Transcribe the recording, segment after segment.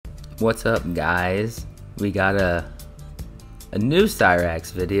What's up, guys? We got a new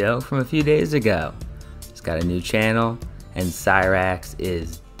Cyraxx video from a few days ago. It's got a new channel and Cyraxx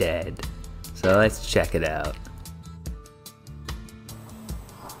is dead. So let's check it out.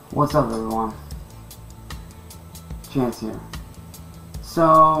 What's up, everyone? Chance here.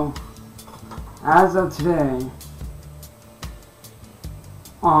 So, as of today,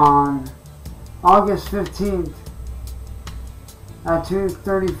 on August 15th at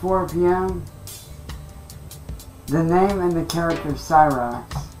 2:34 p.m., the name and the character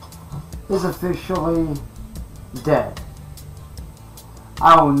Cyraxx is officially dead.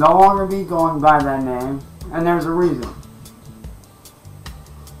 I will no longer be going by that name, and there's a reason.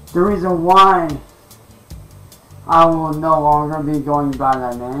 The reason why I will no longer be going by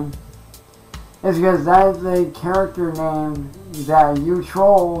that name is because that is a character name that you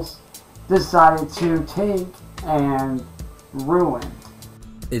trolls decided to take and ruin.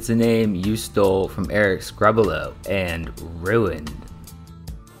 It's a name you stole from Eric Scrubbelow and ruined.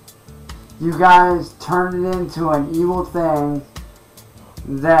 You guys turned it into an evil thing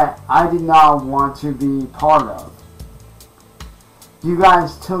that I did not want to be part of. You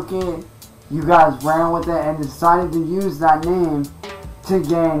guys took it, you guys ran with it and decided to use that name to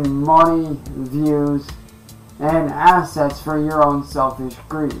gain money, views, and assets for your own selfish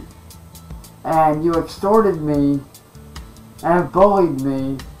greed. And you extorted me and bullied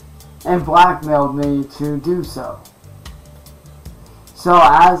me and blackmailed me to do so. So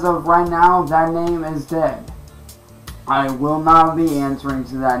as of right now, that name is dead. I will not be answering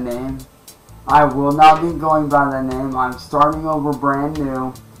to that name. I will not be going by that name. I'm starting over brand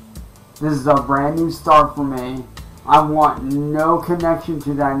new. This is a brand new start for me. I want no connection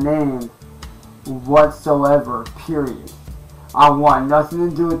to that name whatsoever, period. I want nothing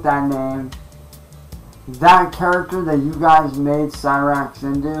to do with that name. That character that you guys made Cyraxx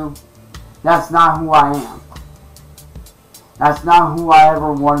into, that's not who I am. That's not who I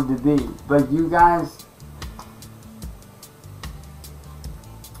ever wanted to be. But you guys,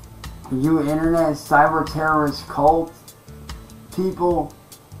 you internet cyber terrorist cult people,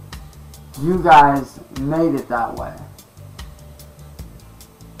 you guys made it that way.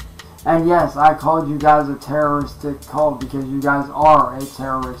 And yes, I called you guys a terroristic cult because you guys are a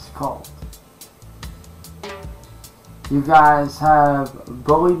terrorist cult. You guys have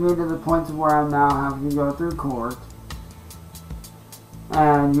bullied me to the point to where I'm now having to go through court.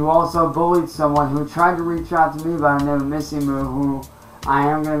 And you also bullied someone who tried to reach out to me by the name of Missy Moo, who I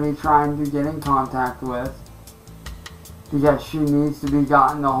am going to be trying to get in contact with because she needs to be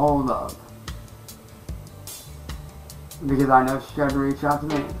gotten a hold of. Because I know she tried to reach out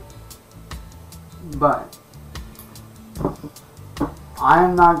to me. But I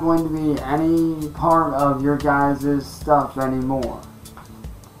am not going to be any part of your guys' stuff anymore.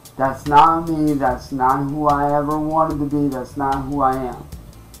 That's not me. That's not who I ever wanted to be. That's not who I am.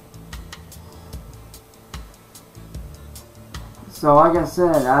 So like I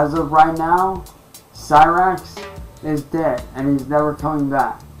said, as of right now, Cyraxx is dead and he's never coming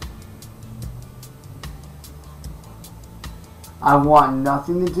back. I want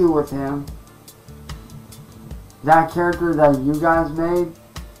nothing to do with him. That character that you guys made,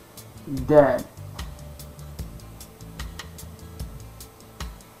 dead.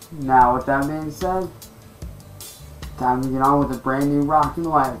 Now, with that being said, time to get on with a brand new rockin'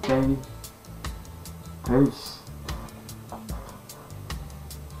 life, baby. Peace.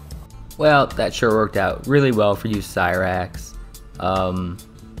 Well, that sure worked out really well for you, Cyraxx.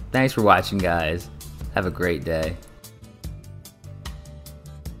 Thanks for watching, guys. Have a great day.